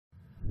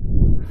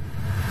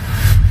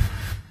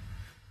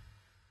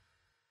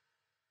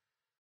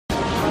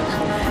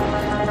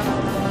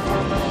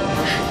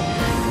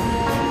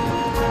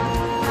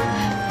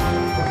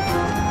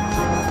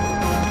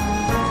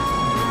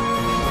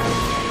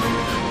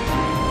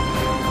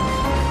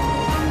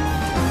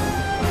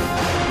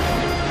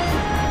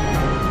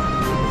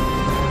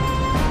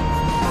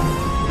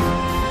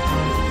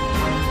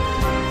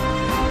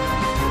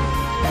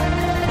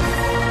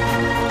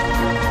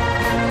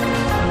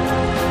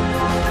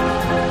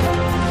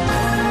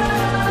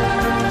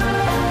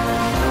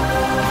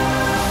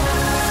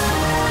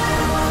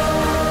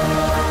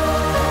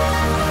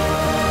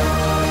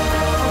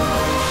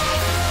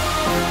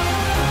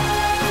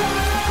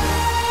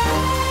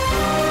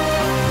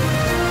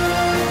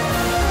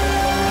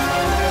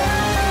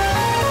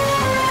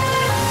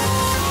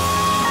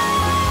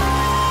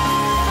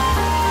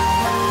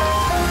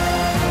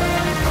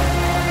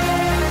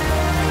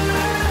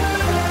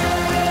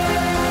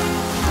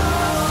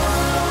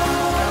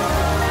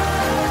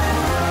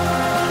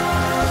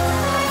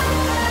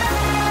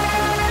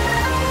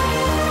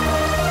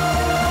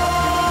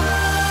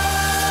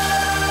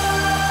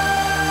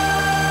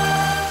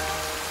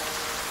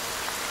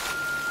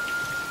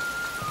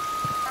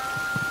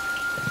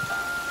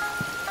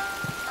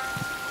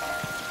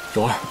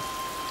蓉儿，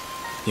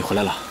你回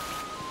来了。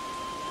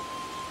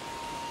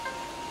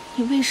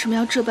你为什么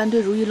要这般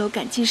对如意楼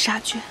赶尽杀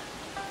绝？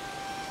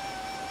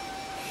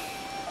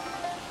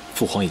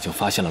父皇已经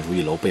发现了如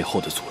意楼背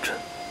后的组织，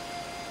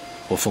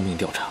我奉命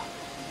调查。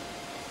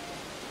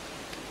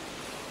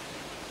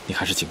你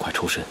还是尽快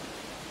抽身，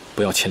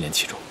不要牵连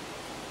其中。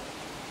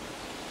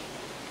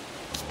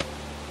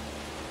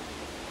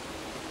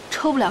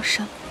抽不了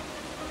身。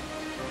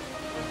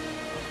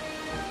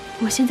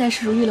我现在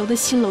是如意楼的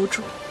新楼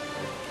主。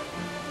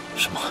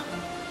什么？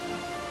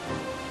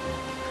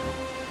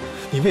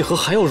你为何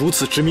还要如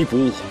此执迷不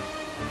悟？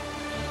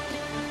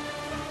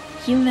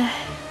因为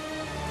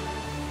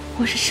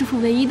我是师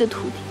父唯一的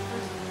徒弟。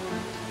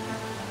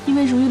因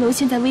为如意楼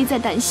现在危在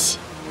旦夕，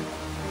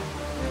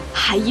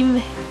还因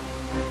为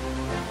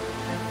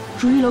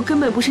如意楼根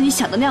本不是你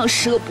想的那样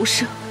十恶不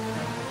赦。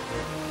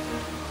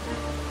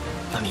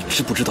那你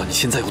知不知道你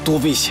现在有多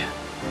危险？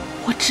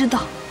我知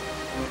道。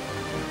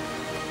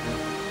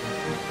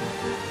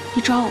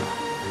你抓我吧，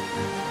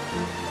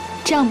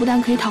这样不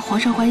但可以讨皇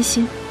上欢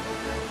心，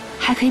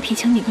还可以撇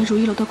清你跟如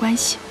意楼的关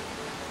系。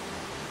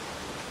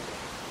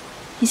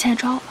你现在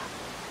抓我吧。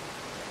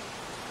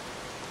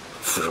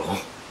芙蓉，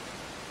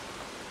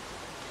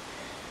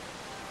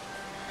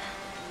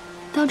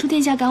当初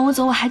殿下赶我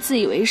走，我还自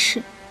以为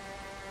是，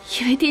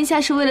以为殿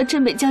下是为了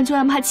镇北将军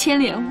暗怕牵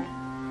连我，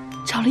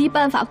找了一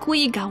办法故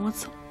意赶我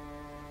走。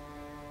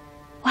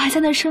我还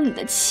在那生你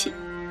的气。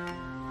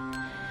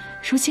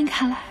如今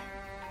看来，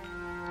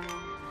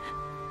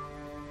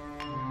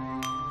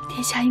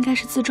殿下应该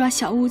是自抓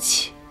小雾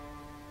气，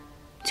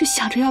就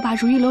想着要把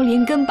如意楼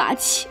连根拔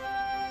起。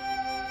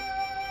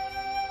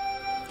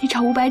你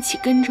找500起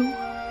跟着我，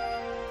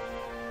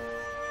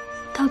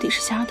到底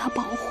是想让他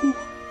保护我，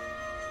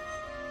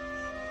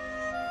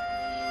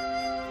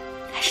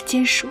还是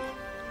监视我？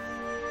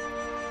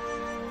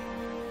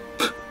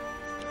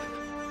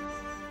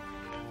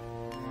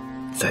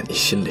在你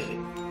心里，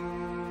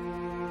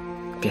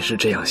便是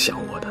这样想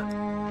我的。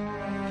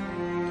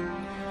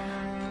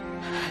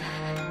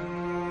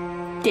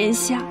殿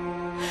下，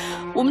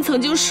我们曾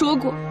经说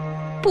过，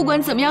不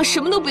管怎么样，什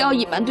么都不要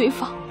隐瞒对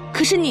方。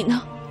可是你呢？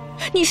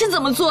你是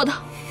怎么做的？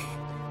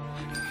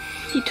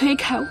你推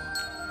开我，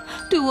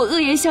对我恶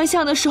言相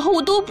向的时候，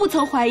我都不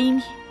曾怀疑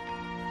你。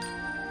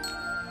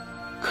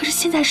可是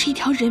现在是一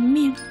条人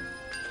命，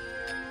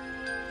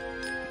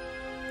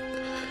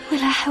未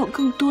来还有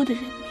更多的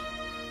人命。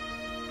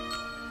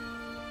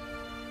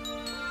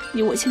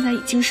你我现在已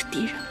经是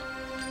敌人了。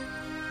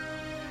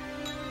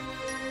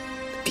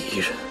敌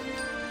人？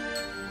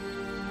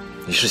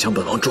你是想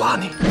本王抓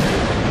你？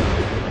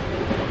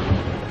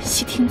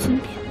悉听尊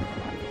便。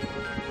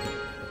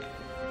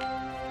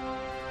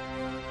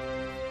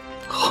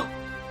好，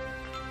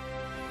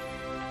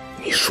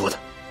你说的，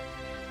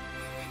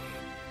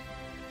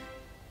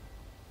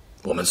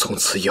我们从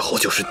此以后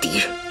就是敌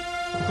人。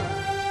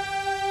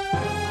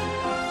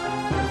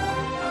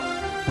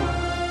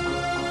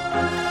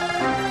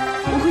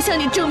我会向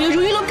你证明，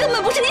如意楼根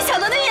本不是你想